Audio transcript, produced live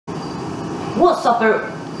What's up,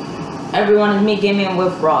 everyone? It's me, Gaming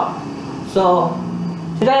with Rob. So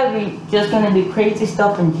today we just gonna do crazy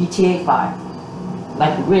stuff in GTA 5.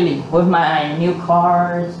 Like really, with my new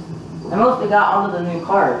cars. I mostly got all of the new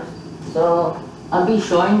cars. So I'll be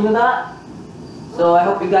showing you that. So I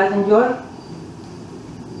hope you guys enjoy.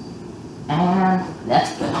 And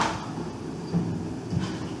let's go.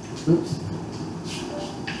 Oops.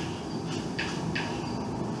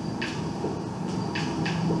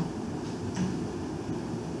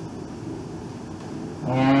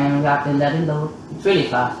 And we have to let it load. It's really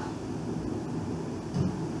fast.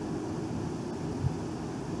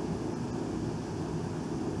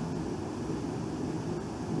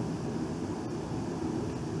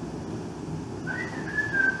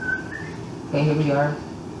 Okay, here we are.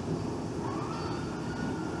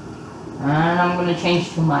 And I'm gonna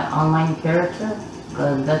change to my online character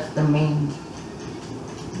because that's the main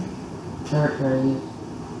character I use.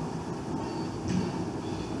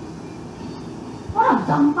 What a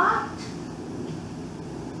dumb bot!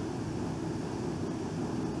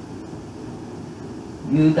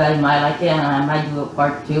 You guys might like it, and I might do a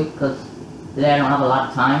part 2 because today I don't have a lot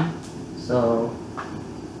of time. So,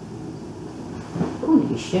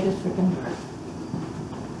 holy shit, it's freaking dark.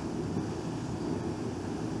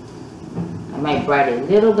 I might brighten a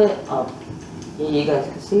little bit up. Here you guys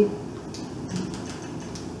can see.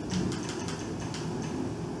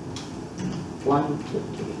 One, two,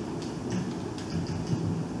 three.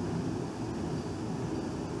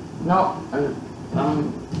 No,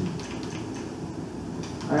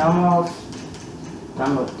 we're almost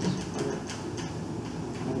done with this part.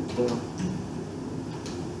 And 2.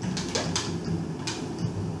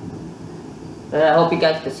 But I hope you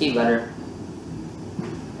guys can see better.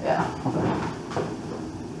 Yeah, okay.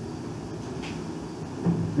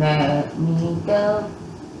 Let me go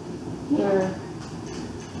here.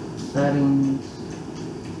 Settings.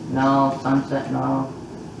 No, sunset, no.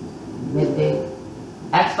 Midday.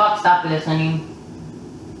 Xbox, stop listening.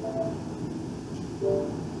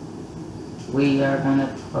 We are gonna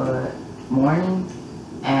put morning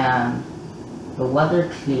and the weather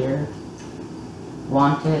clear.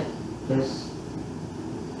 Want it, this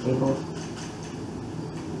cable.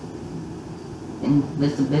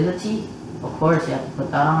 Invisibility, of course you have to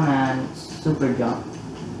put that on, and super jump.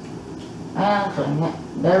 And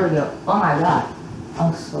there we go. Oh my god, I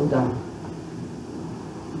was so dumb.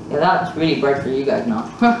 Yeah, that's really bright for you guys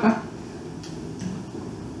now.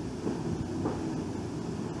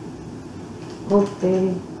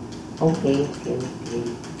 Okay.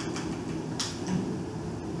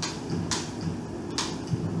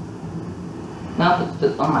 Now it's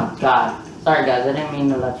just, oh my god. Sorry guys, I didn't mean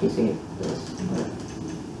to let you see this.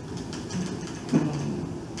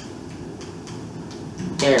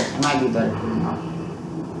 Here, it might be better for you now.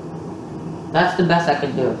 That's the best I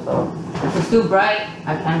could do, so if it's too bright,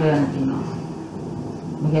 I can't do anything else.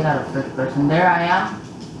 Let me get out of first person. There I am.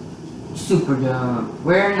 Super jump.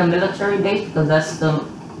 We're in the military base because that's the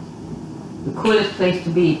coolest place to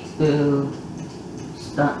be to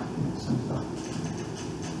stunt some stuff.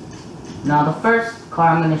 Now the first car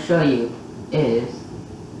I'm going to show you is,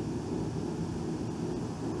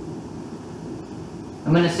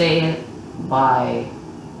 I'm going to say it by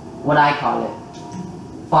what I call it.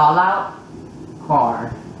 Fallout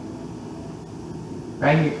car.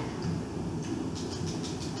 Right here.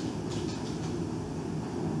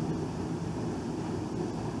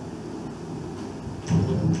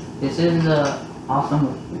 This is awesome.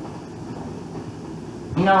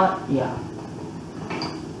 You know what? Yeah.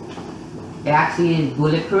 It actually is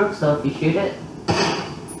bulletproof, so if you shoot it,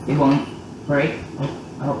 it won't break.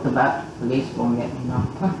 I hope the police won't get me now.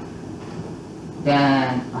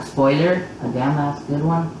 Then a spoiler, a damn ass good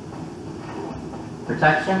one.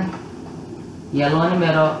 Protection, yellow in the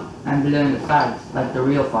middle and blue in the sides, like the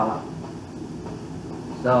real Fallout.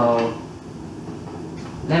 So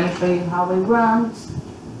let me show you how it runs.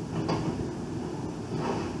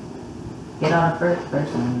 Get out of first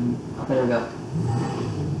person. Okay, there we go.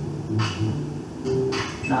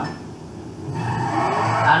 No.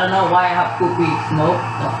 I don't know why I have poopy smoke.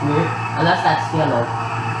 That's weird. Unless that's yellow.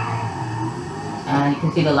 And you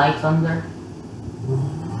can see the lights under.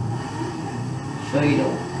 Show you the.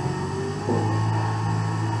 Cool.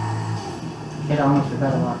 Shit, I almost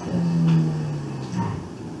forgot about this.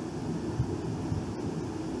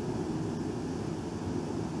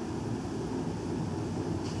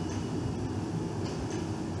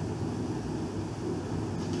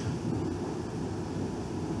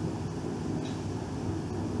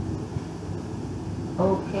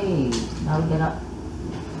 Okay, now we get up.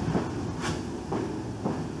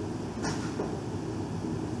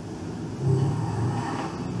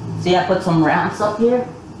 See, I put some round stuff here.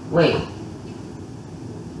 Wait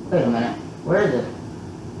a minute. Where is it?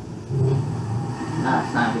 Nah,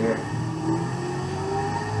 it's not here.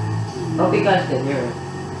 Hope you guys can hear it.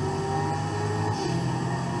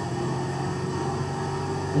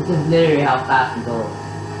 This is literally how fast it goes.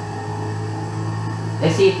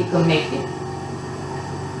 Let's see if you can make it.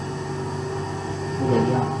 There you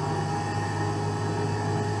go.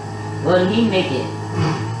 Well, did he make it?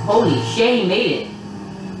 Holy shit, he made it.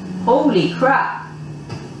 Holy crap.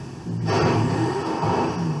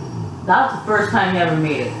 That was the first time he ever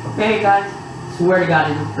made it. Okay, guys? Swear to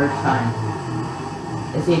God, it's the first time.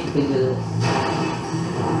 Let's see if we can do this.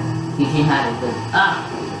 Eugene had it good. Ah!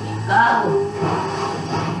 Go!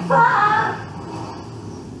 Fuck!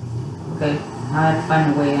 Okay, now I have to find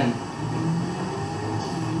a way in.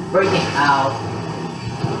 Break it out.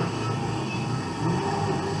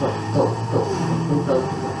 Go.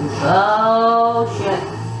 Oh, shit.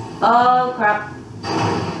 Oh, crap.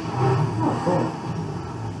 Oh, cool.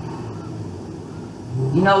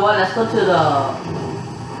 You know what? Let's go to the...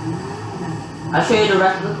 I'll show you the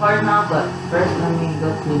rest of the cards now, but first let me go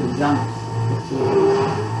to the jumps. Let's see.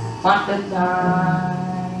 One fifth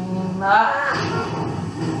time. Ah!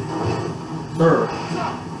 Sir.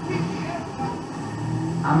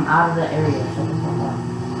 I'm out of the area. Shut the fuck up.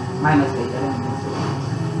 My mistake. I didn't miss it.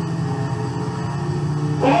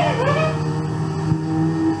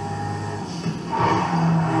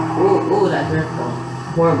 Ooh, that drift though.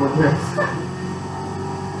 Horrible drift.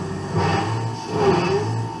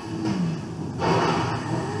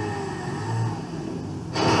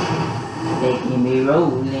 Taking me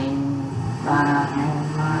rolling.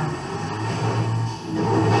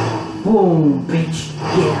 Boom, bitch.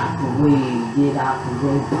 Get out the way. Get out the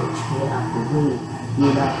way, bitch. Get out the way.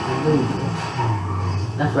 Get out the way, bitch.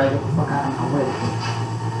 That's right. Get the fuck out of my way, bitch.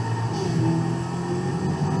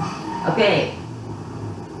 Okay.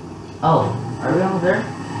 Oh, are we almost there?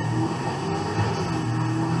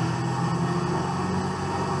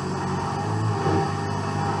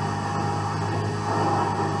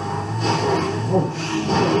 Oh shit.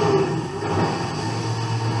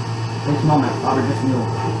 This moment, probably just knew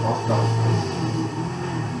also.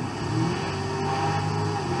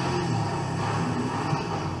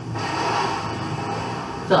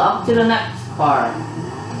 So up to the next card.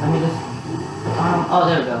 Let me just oh,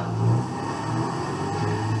 there we go.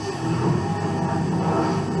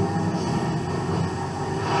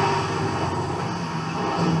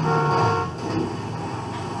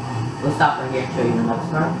 We'll stop right here and show you the next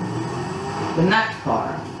card. The next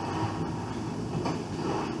card.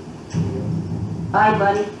 Bye,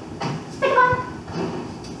 buddy. Stick it on.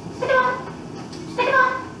 Stick it on. Stick it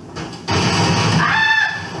on. Ah!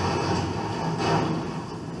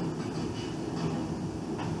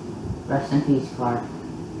 Rest in peace, card.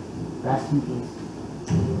 Rest in peace.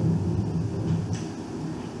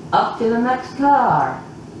 Up to the next card.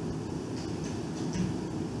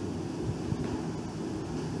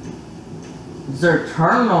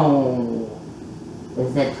 Zerturnal.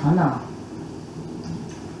 Is that tunnel?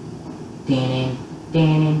 Danning.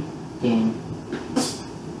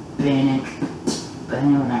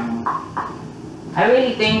 I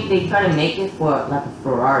really think they try to make it for like a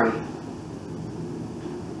Ferrari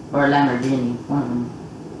or a Lamborghini, one of them.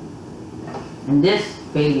 And this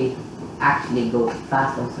baby actually goes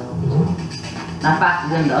fast also. Not faster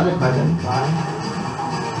than the other cars that we bought.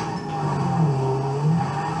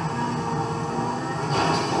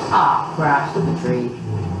 Ah, crap, stupid tree.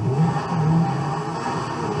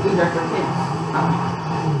 These are for kids.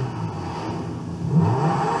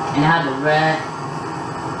 And I have the red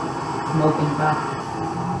smoking back.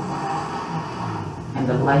 And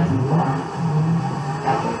the lights in the bar.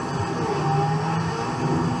 That's it.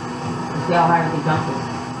 See how high we can jump it.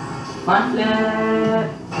 Front flip!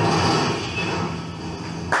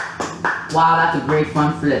 Wow, that's a great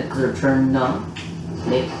front flip. They're turned on.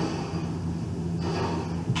 Flip.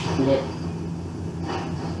 Flip.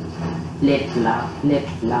 Flip flop, flip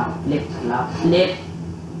flop, flip flop, flip.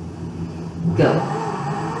 Go.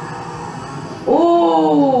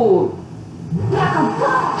 Oh! Like a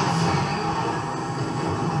boss!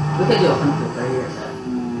 We could do a front flip right here.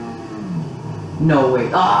 No way.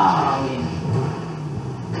 Oh, yeah.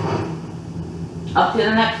 Up to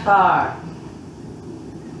the next car.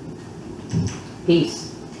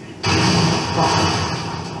 Peace.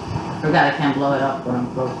 Oh. Forgot I can't blow it up when I'm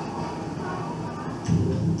close.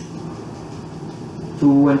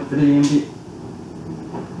 2 and 3 and B.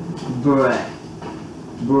 Bruh.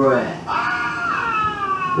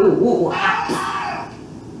 Ooh.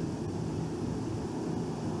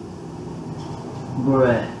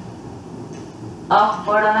 Bruh. Up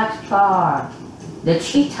for the next card. The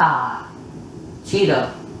Cheetah.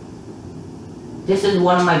 Cheetah. This is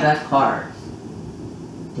one of my best cards.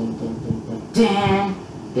 Dun, dun, dun, dun, dun.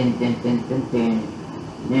 Dun, dun, dun, dun, dun.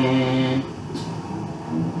 Dun.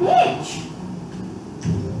 Bitch.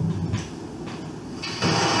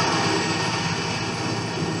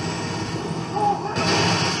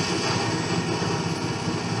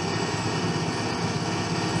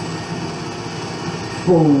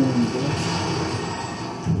 Boom, bitch.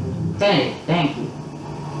 Hey, thank you.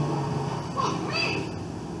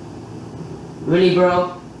 Really,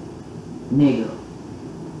 bro? Nigga.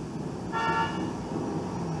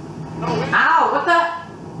 Ow, what the?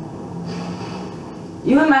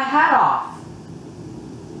 You hit my hat off.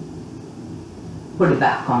 Put it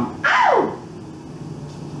back on.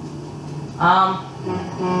 Ow!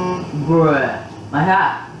 Bruh. My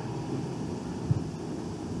hat.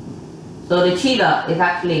 So the Cheetah is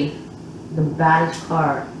actually the baddest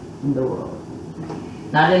card in the world.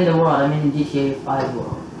 Not in the world, I mean in GTA 5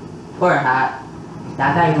 world. For a hat.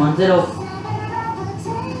 That guy wants it over.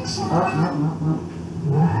 Oh, no.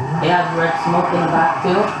 They have red smoke in the back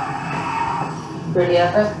too. Pretty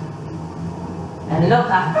epic. And look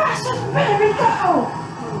how fast this baby go!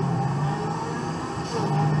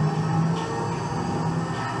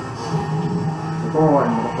 Boy,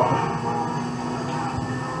 motherfucker.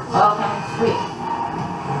 Okay, sweet.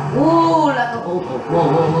 Ooh, like a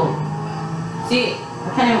whoa. See, I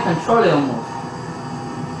can't even control it almost.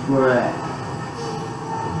 Right.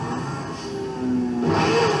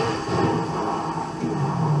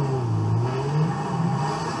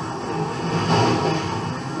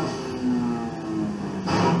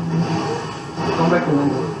 Come back to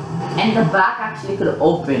window. And the back actually could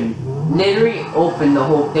open. Literally open the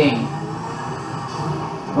whole thing.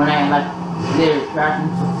 When I like literally crashed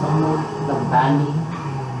into someone, the bandy.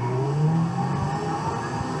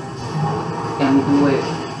 Can we do it?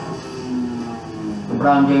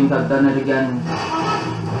 LeBron James have done it again.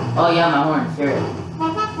 Oh yeah, my horns, hear it.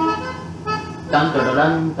 Dun dun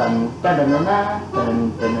dun dun dun dun dun dun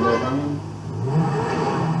dun dun dun.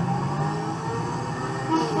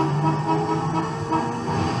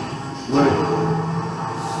 We're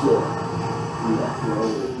so let's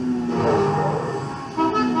roll.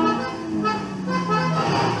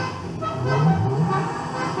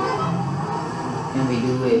 Can we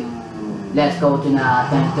do it? Let's go tonight,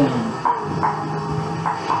 dun dun.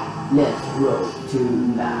 Let's roll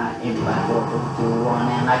tonight. Everybody go to one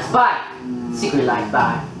and like spy. Secret life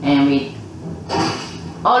spy. And we.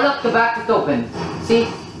 Oh look, the back is open. See?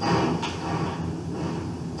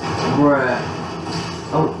 Bruh.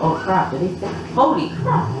 Oh crap, did he fit? Holy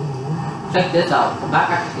crap. Check this out. The back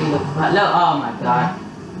actually looks flat. Look, oh my god.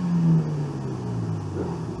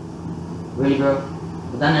 Really, bro?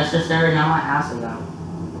 Was that necessary? Now my ass is out.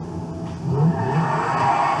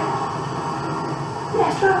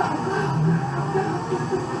 Let's go!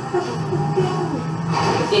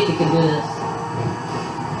 Let's see if he can do this.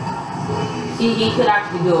 See, he could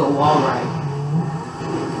actually do a wall ride.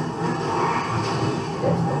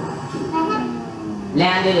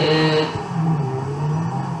 Landed it.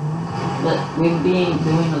 But we've been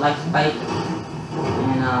doing the like spike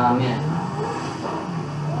in a minute.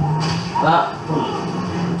 But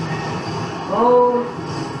oh,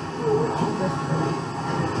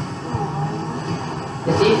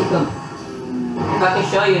 let's see if we can. If I can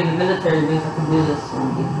show you in the military base, I can do this.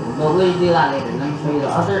 But we'll do that later. Let me show you the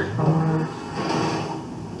other colors.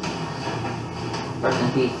 First in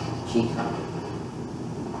peace, Cheetah.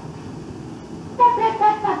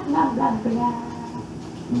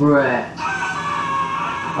 Bruh.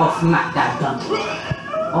 Oh, smack that gun.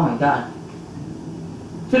 Oh my god.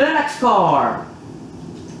 To the next car.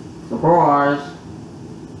 Surprise.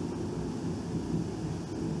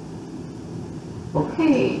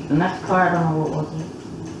 Okay, the next car, I don't know what was it.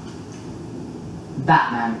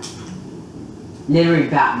 Batman. Literally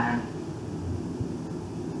Batman.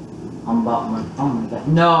 I'm Batman. Oh my god.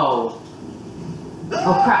 No!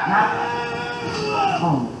 Oh crap, not.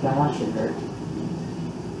 Oh my god, that shit hurt.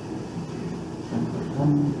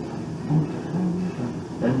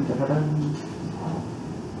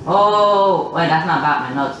 Oh, wait, that's not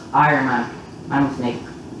Batman, no, it's Iron Man. My mistake.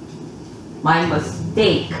 My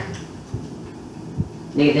mistake.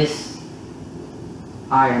 Look at this.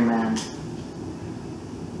 Iron Man.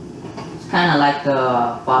 It's kind of like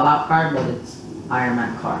the Fallout card, but it's Iron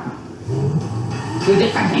Man card. Two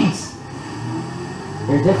different names.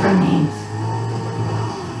 They're different names.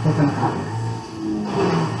 Different colors.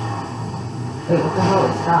 Wait, what the hell?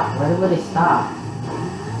 It stopped. Why did it stop?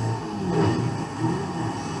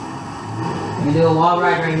 You can do a wall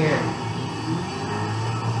ride right here.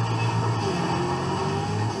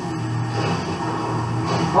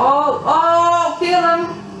 Oh, oh, kill him!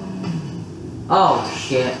 Oh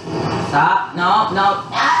shit. Stop. No, no.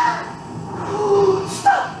 Ah!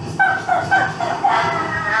 Stop! Stop! Stop! Stop! Stop! Stop!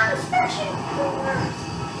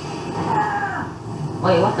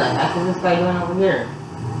 Wait, what the heck is this guy doing over here?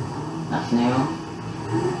 That's new.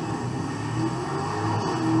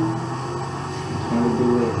 Can we do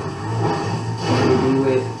it? Can we do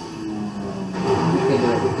it? We can do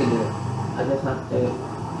it. We can do it. I just have to.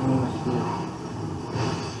 I need my speed.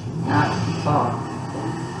 Not far.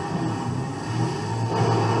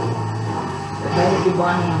 If I hit you,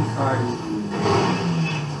 Bonnie, I'm sorry.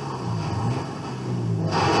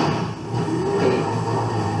 Okay.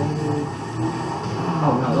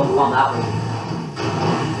 Oh no, don't fall that way.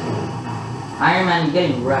 Iron Man, you're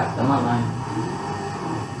getting wrecked. I'm not lying.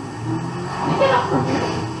 Can I get up from here?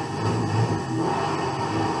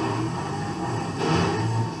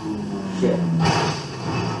 Shit.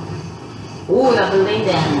 Ooh, that belay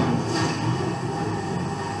dance.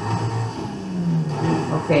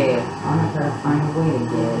 Okay, I'm gonna try to find a way to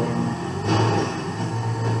get in.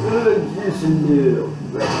 Just a little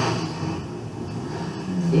bit.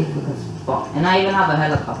 See if we can spot. And I even have a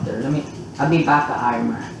helicopter. I'll be back at Iron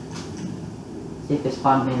Man. See if it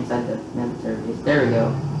spawned me inside the military base. There we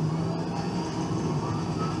go.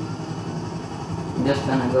 I'm just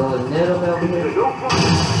gonna go a little bit over here.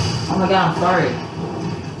 Oh my god, I'm sorry.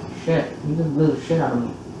 Shit, you just blew the shit out of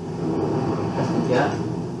me. That's the jet.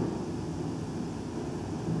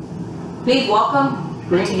 Please welcome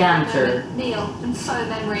Green Lantern. Neil and so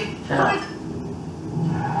memory. Shut up.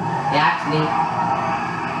 Yeah, actually,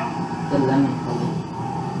 the lemon color.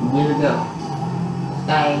 Here we go. This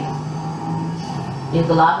guy is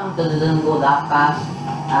a lot of them because it doesn't go that fast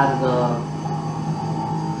as the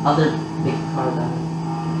other big car does.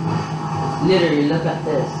 Literally, look at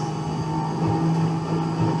this.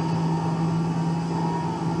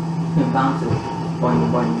 It bounces. Boing,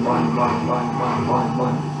 boing, boing, boing, boing, boing, boing,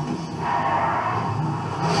 boing.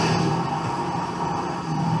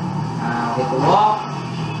 Now hit the wall.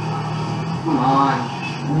 Come on.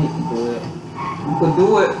 You can do it. You can do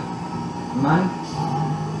it. Come on.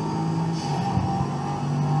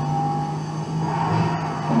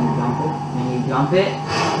 Can you jump it? Can you jump it?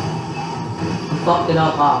 You fucked it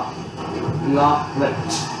up off. You off. Wait.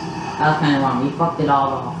 That was kind of wrong. You fucked it all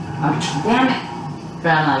off. Damn it.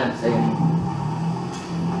 I'm not gonna say anything.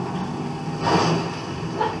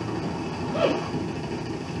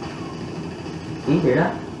 Do you hear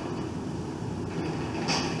that?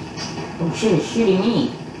 Oh shit, it's shooting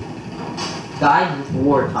me. Guys, it's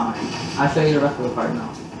wartime. I'll show you the rest of the card now.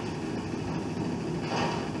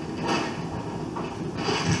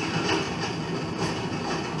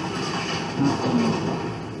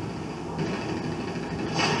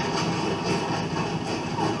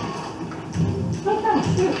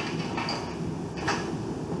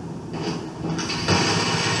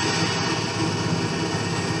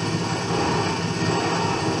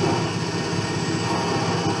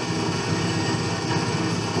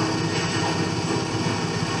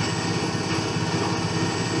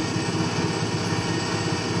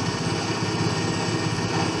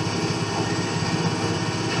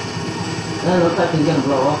 It looks like he's gonna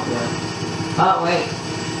blow up there. Oh wait,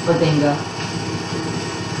 Bazinga.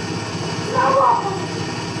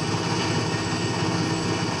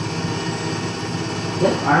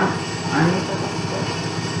 This arm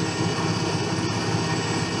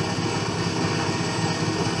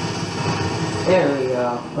there we go.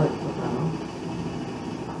 Wait, what's that one?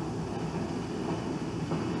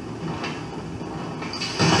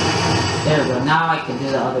 There we go. Now I can do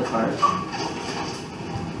the other part. Wait.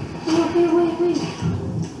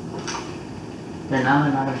 Now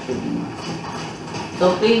they're not gonna shoot me. So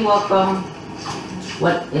please welcome.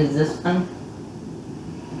 What is this one?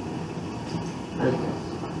 What is this?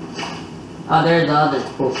 Oh, there's the other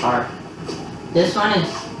cool car. This one is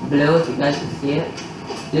blue, if you guys can see it.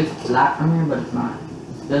 It looks black from here, but it's not.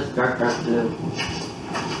 It's just dark blue.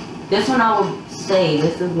 This one I would say,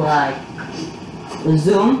 this is like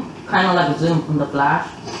Zoom, kind of like Zoom from the Flash.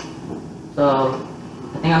 So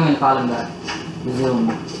I think I'm gonna call him that. Zoom.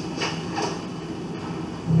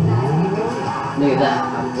 Look at that.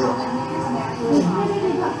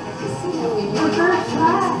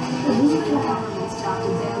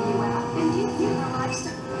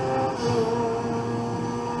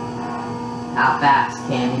 How fast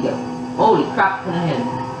can he go? Holy crap, put it in.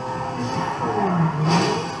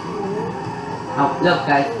 Oh, look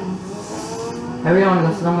guys. Everyone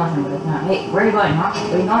goes slow motion, but I can't. Hey, where are you going, huh?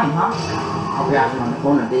 Where are you going, huh? I'll be out on the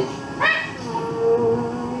corner, bitch.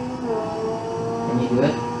 Can you do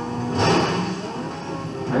it?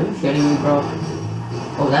 Are you shitting me, bro?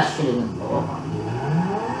 Oh that shit isn't blow up.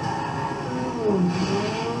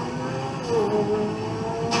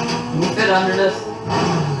 Can you fit under this?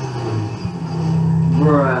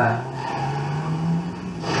 Bruh.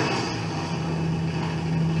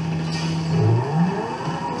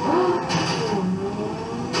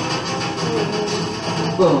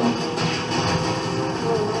 Boom.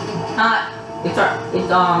 It's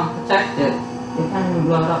protected. You can't even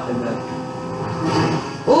blow it up a bit.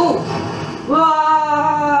 Ooh!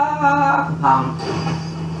 Pound.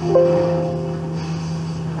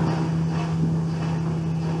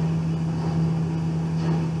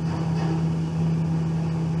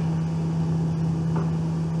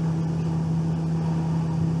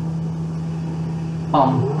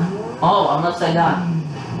 Oh, I'm upside down.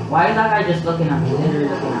 Why is that guy just looking at me? Literally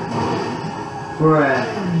looking at me. Bruh.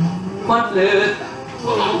 Conflict.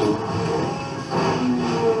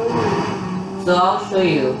 So I'll show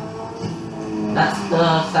you. That's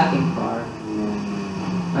the second car.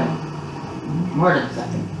 Wait. More than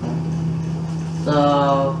second.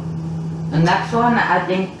 So the next one I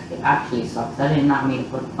think it actually sucks. I did not mean to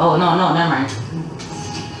put. Oh no, never mind.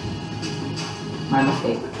 My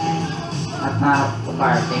mistake. That's not the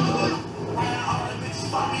car I think it was.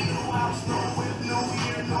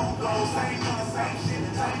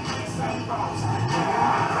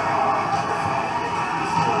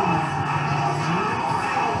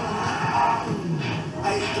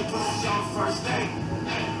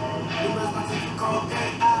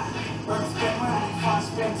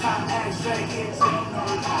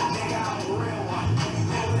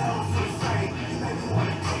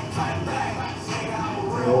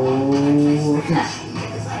 Oh snap.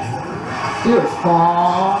 Here's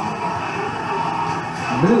Paul.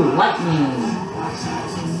 Blue lightning.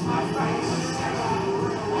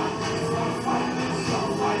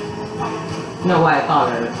 No way I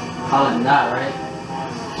call him that, right?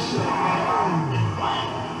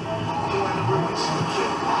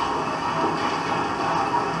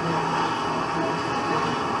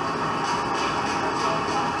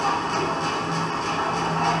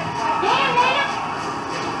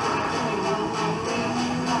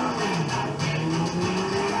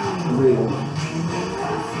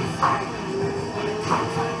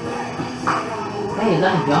 Hey, is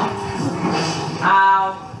that a jump? Ow!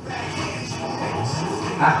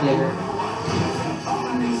 Later.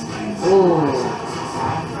 Ooh.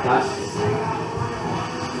 Gosh.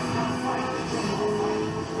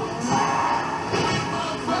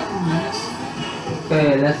 Okay,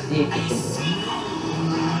 let's see if we can do it.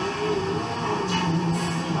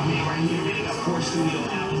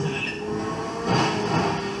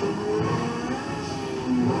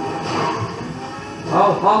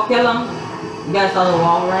 Oh, kill him! You guys saw the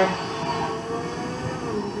wall, right?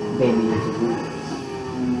 Baby, it's a good.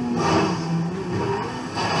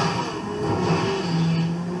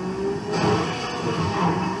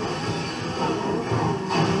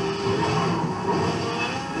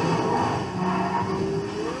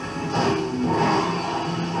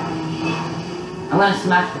 I'm gonna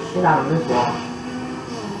smash the shit out of this wall.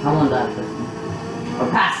 I want that person. Or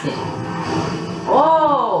past it.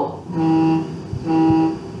 Oh!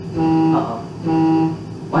 Uh-oh.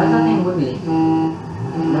 Why is that thing wiggly?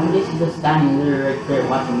 Nobody's just standing there right there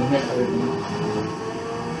watching me hit everything.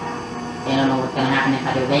 They don't know what's gonna happen if I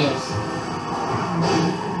do this.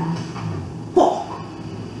 Fuck!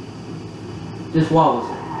 This wall was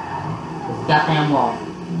this goddamn wall.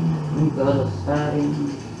 Let me go to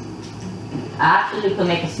settings. I actually could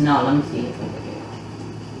make it snow. Let me see if I can do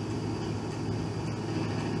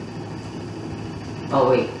it. Oh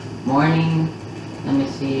wait. Morning. Let me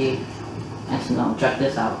see. And snow. Check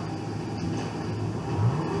this out.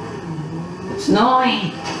 It's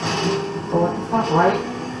snowing! Oh, what the fuck, right?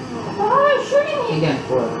 Why are you shooting me again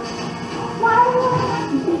for?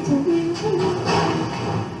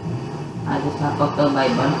 I just got fucked up by a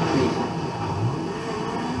bunch of trees.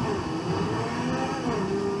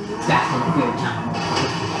 Fast and Furious time.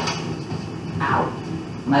 Ow.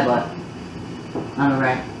 My butt. I'm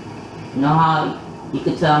alright. You know how you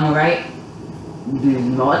could tell I'm alright? These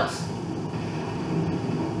nuts.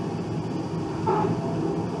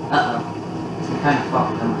 Uh-oh. I'm kinda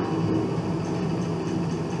fucked them.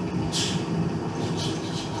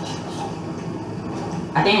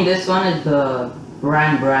 I think this one is the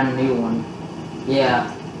brand new one.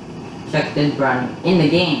 Yeah. Check this brand in the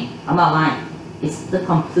game. I'm not lying. It's the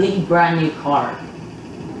complete brand new car.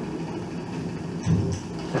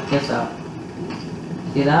 Check this out.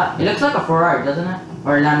 See that? It looks like a Ferrari, doesn't it?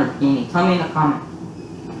 Or a Lamborghini. Tell me in the comments.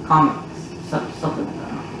 Something like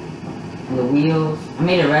that. And the wheels. I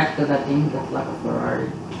made it red because I think it looks like a Ferrari.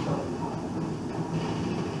 So.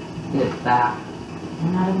 Get it back.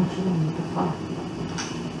 I'm not even shooting. What the fuck?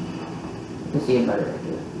 You can see it better right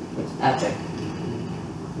here. It's epic.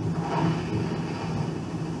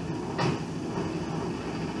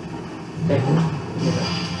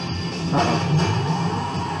 Uh-oh.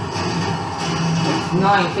 It's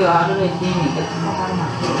annoying too. How do they see me? Get the fuck out of my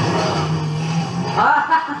face.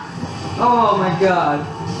 Oh my god.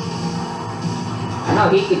 I know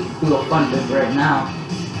he could do a fun bit right now.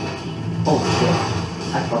 Oh shit.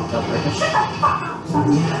 I fucked up right there. Shut the fuck up, son.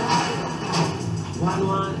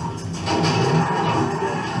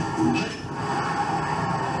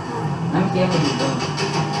 Let me see if I can do done.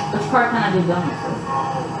 Which part can I do done with?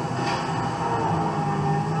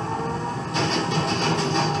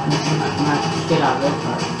 Shit out this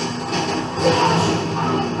part.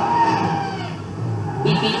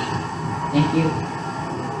 Beep beep. Thank you.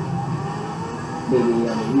 Baby,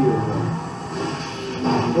 I'm here.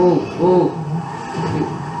 Ooh, ooh.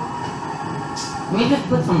 Let me just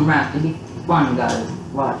put some rap. It'll be fun, guys.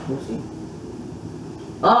 Watch, we'll see.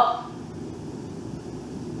 Oh!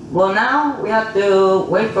 Well, now we have to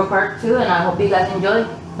wait for part 2, and I hope you guys enjoyed.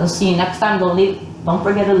 I'll see you next time. Don't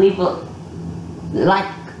forget to leave a like.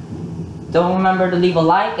 Don't remember to leave a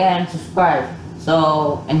like and subscribe.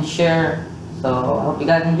 So, and share. So, I hope you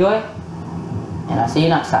guys enjoy. And I'll see you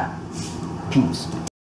next time. Peace.